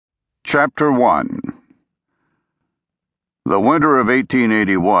Chapter 1. The winter of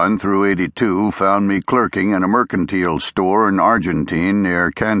 1881 through 82 found me clerking in a mercantile store in Argentine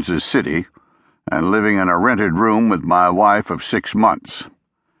near Kansas City and living in a rented room with my wife of 6 months.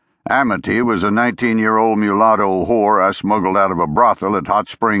 Amity was a 19-year-old mulatto whore I smuggled out of a brothel at Hot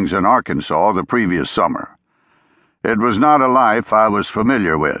Springs in Arkansas the previous summer. It was not a life I was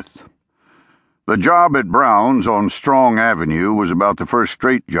familiar with. The job at Brown's on Strong Avenue was about the first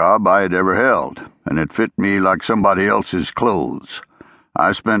straight job I had ever held, and it fit me like somebody else's clothes.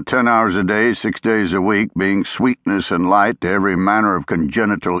 I spent 10 hours a day, 6 days a week, being sweetness and light to every manner of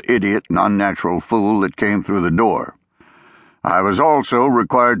congenital idiot and unnatural fool that came through the door. I was also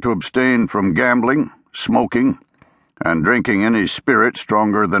required to abstain from gambling, smoking, and drinking any spirit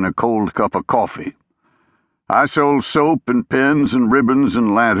stronger than a cold cup of coffee. I sold soap and pins and ribbons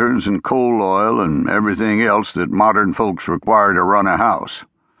and lanterns and coal oil and everything else that modern folks require to run a house,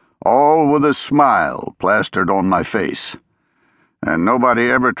 all with a smile plastered on my face. And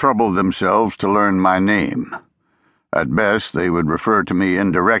nobody ever troubled themselves to learn my name. At best, they would refer to me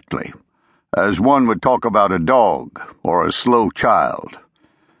indirectly, as one would talk about a dog or a slow child.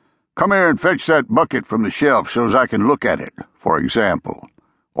 "Come here and fetch that bucket from the shelf so's I can look at it," for example.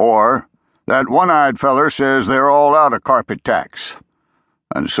 Or, "That one-eyed feller says they're all out of carpet tacks,"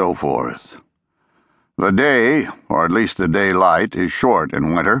 and so forth. The day, or at least the daylight, is short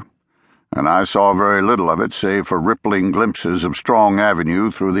in winter, and I saw very little of it save for rippling glimpses of Strong Avenue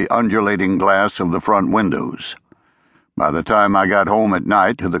through the undulating glass of the front windows. By the time I got home at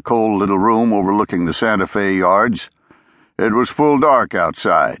night to the cold little room overlooking the Santa Fe yards, it was full dark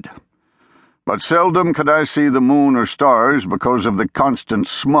outside. But seldom could I see the moon or stars because of the constant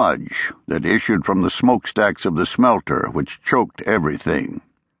smudge that issued from the smokestacks of the smelter, which choked everything.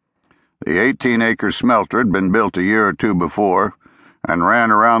 The 18-acre smelter had been built a year or two before and ran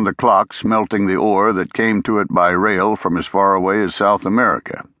around the clock smelting the ore that came to it by rail from as far away as South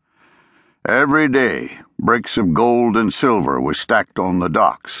America. Every day, bricks of gold and silver were stacked on the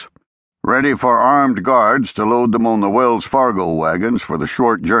docks, ready for armed guards to load them on the Wells Fargo wagons for the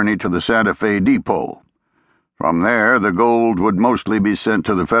short journey to the Santa Fe depot. From there, the gold would mostly be sent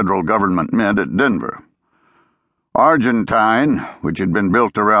to the federal government mint at Denver. Argentine, which had been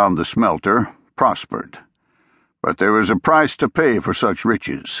built around the smelter, prospered. But there was a price to pay for such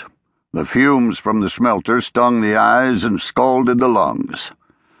riches. The fumes from the smelter stung the eyes and scalded the lungs.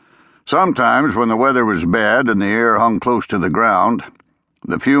 Sometimes, when the weather was bad and the air hung close to the ground,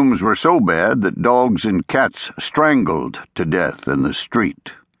 the fumes were so bad that dogs and cats strangled to death in the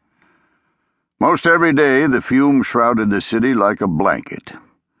street. Most every day the fumes shrouded the city like a blanket.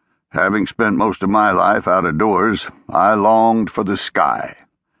 Having spent most of my life out of doors, I longed for the sky.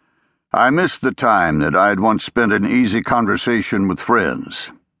 I missed the time that I had once spent in easy conversation with friends,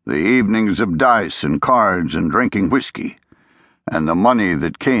 the evenings of dice and cards and drinking whiskey, and the money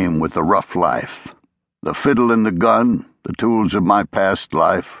that came with the rough life. The fiddle and the gun, the tools of my past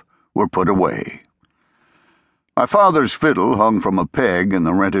life, were put away. My father's fiddle hung from a peg in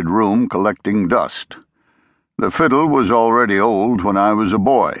the rented room collecting dust. The fiddle was already old when I was a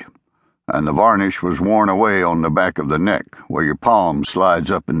boy, and the varnish was worn away on the back of the neck, where your palm slides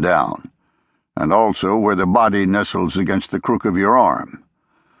up and down, and also where the body nestles against the crook of your arm.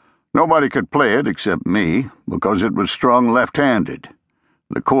 Nobody could play it except me, because it was strung left-handed.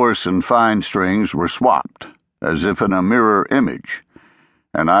 The coarse and fine strings were swapped, as if in a mirror image,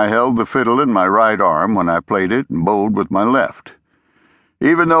 and I held the fiddle in my right arm when I played it and bowed with my left.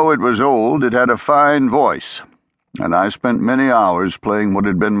 Even though it was old, it had a fine voice, and I spent many hours playing what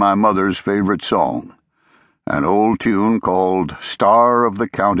had been my mother's favorite song, an old tune called "Star of the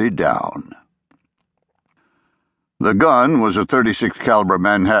County Down." The gun was a .36 caliber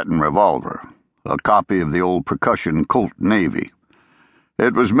Manhattan revolver, a copy of the old percussion Colt Navy.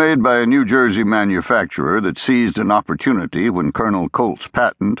 It was made by a New Jersey manufacturer that seized an opportunity when Colonel Colt's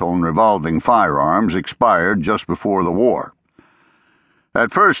patent on revolving firearms expired just before the war.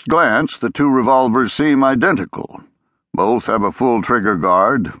 At first glance, the two revolvers seem identical. Both have a full trigger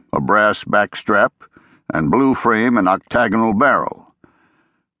guard, a brass backstrap, and blue frame and octagonal barrel.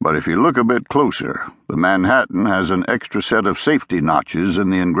 But if you look a bit closer, the Manhattan has an extra set of safety notches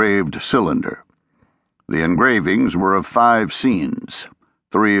in the engraved cylinder. The engravings were of 5 scenes,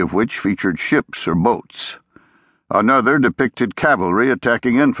 3 of which featured ships or boats. Another depicted cavalry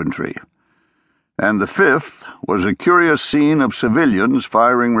attacking infantry. And the 5th was a curious scene of civilians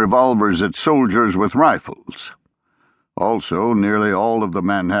firing revolvers at soldiers with rifles. Also, nearly all of the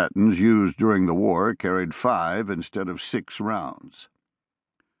Manhattans used during the war carried 5 instead of 6 rounds.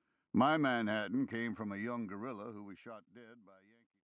 My Manhattan came from a young guerrilla who was shot dead by